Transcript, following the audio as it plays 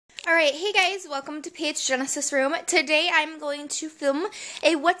Alright, hey guys, welcome to Paige Genesis Room. Today I'm going to film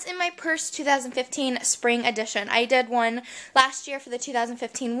a What's in My Purse 2015 Spring Edition. I did one last year for the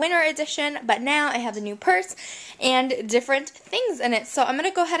 2015 Winter Edition, but now I have a new purse and different things in it. So I'm going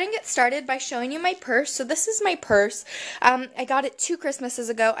to go ahead and get started by showing you my purse. So this is my purse. I got it 2 Christmases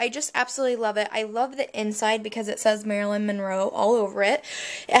ago. I just absolutely love it. I love the inside because it says Marilyn Monroe all over it.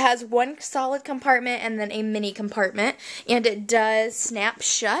 It has one solid compartment and then a mini compartment, and it does snap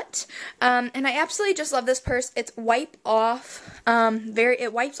shut. And I absolutely just love this purse. It's it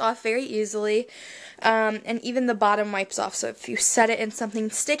wipes off very easily, and even the bottom wipes off, so if you set it in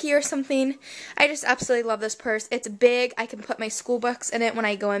something sticky or something, I just absolutely love this purse. It's big. I can put my school books in it when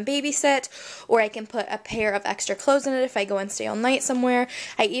I go and babysit, or I can put a pair of extra clothes in it if I go and stay all night somewhere.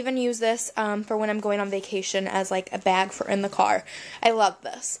 I even use this for when I'm going on vacation as like a bag for in the car. I love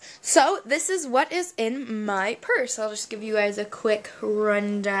this. So this is what is in my purse. I'll just give you guys a quick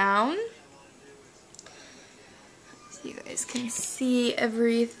rundown so you guys can see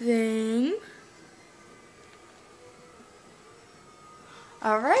everything.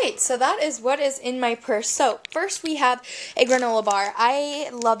 Alright, so that is what is in my purse. So, first we have a granola bar. I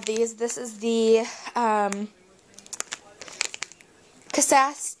love these. This is the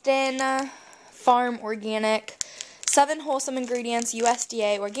Kazakhstan Farm Organic, 7 wholesome ingredients,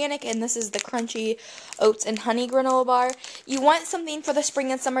 USDA organic, and this is the crunchy oats and honey granola bar. You want something for the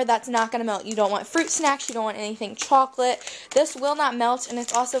spring and summer that's not going to melt. You don't want fruit snacks, you don't want anything chocolate. This will not melt, and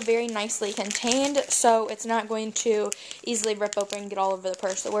it's also very nicely contained, so it's not going to easily rip open and get all over the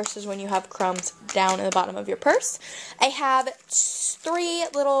purse. The worst is when you have crumbs down in the bottom of your purse. I have 3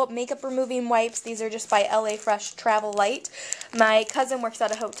 little makeup removing wipes. These are just by LA Fresh Travel Light. My cousin works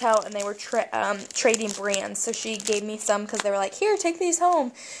at a hotel, and they were trading brands, so she gave me some because they were like, here, take these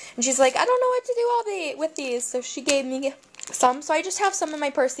home. And she's like, I don't know what to do with these, so she gave me some. So I just have some in my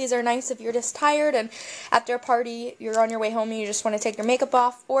purse. These are nice if you're just tired and after a party, you're on your way home and you just want to take your makeup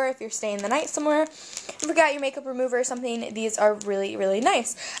off, or if you're staying the night somewhere, you forgot your makeup remover or something. These are really, really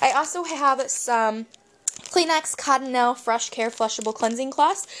nice. I also have some Kleenex Cottonelle Fresh Care Flushable Cleansing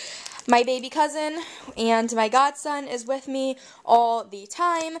Cloths. My baby cousin and my godson is with me all the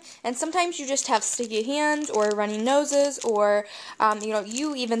time, and sometimes you just have sticky hands or runny noses, or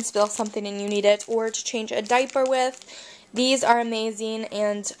you even spill something and you need it, or to change a diaper with. These are amazing,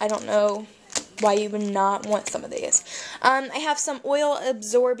 and I don't know why you would not want some of these. I have some oil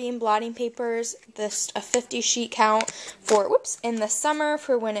absorbing blotting papers, this a 50 sheet count for in the summer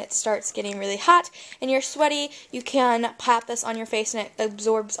for when it starts getting really hot and you're sweaty. You can pat this on your face and it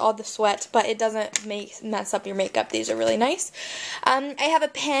absorbs all the sweat, but it doesn't mess up your makeup. These are really nice. I have a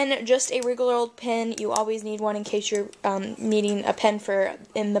pen, just a regular old pen. You always need one in case you're needing a pen for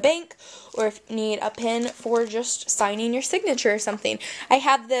in the bank, or if you need a pen for just signing your signature or something. I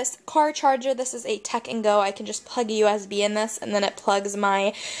have this car charger. This is a Tech and Go. I can just plug a USB in this, and then it plugs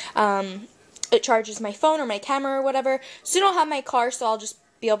my, it charges my phone or my camera or whatever. So I don't have my car, so I'll just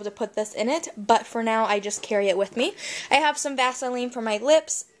be able to put this in it, but for now I just carry it with me. I have some Vaseline for my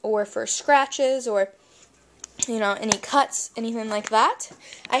lips, or for scratches, or any cuts, anything like that.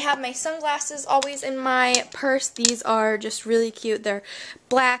 I have my sunglasses always in my purse. These are just really cute. They're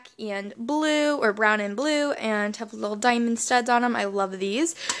black and blue, or brown and blue, and have little diamond studs on them. I love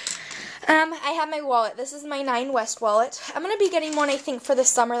these. I have my wallet. This is my 9 West wallet. I'm going to be getting one, I think, for the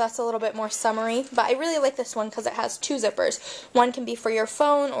summer. That's a little bit more summery, but I really like this one because it has 2 zippers. One can be for your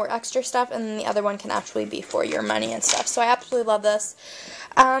phone or extra stuff, and then the other one can actually be for your money and stuff. So I absolutely love this.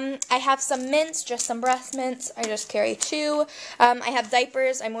 I have some mints, just some breath mints. I just carry 2. I have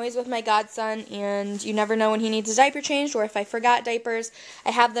diapers. I'm always with my godson, and you never know when he needs a diaper changed, or if I forgot diapers.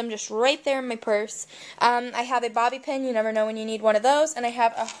 I have them just right there in my purse. I have a bobby pin. You never know when you need one of those. And I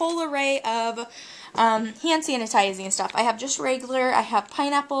have a whole array of hand sanitizing stuff. I have just regular. I have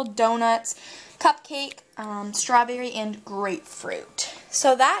pineapple, donuts, cupcake, strawberry, and grapefruit.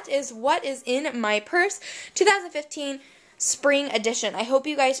 So that is what is in my purse 2015 Spring Edition. I hope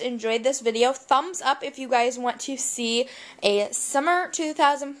you guys enjoyed this video. Thumbs up if you guys want to see a Summer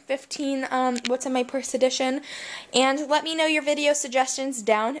 2015 What's in My Purse edition. And let me know your video suggestions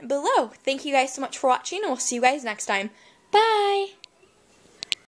down below. Thank you guys so much for watching, and we'll see you guys next time. Bye!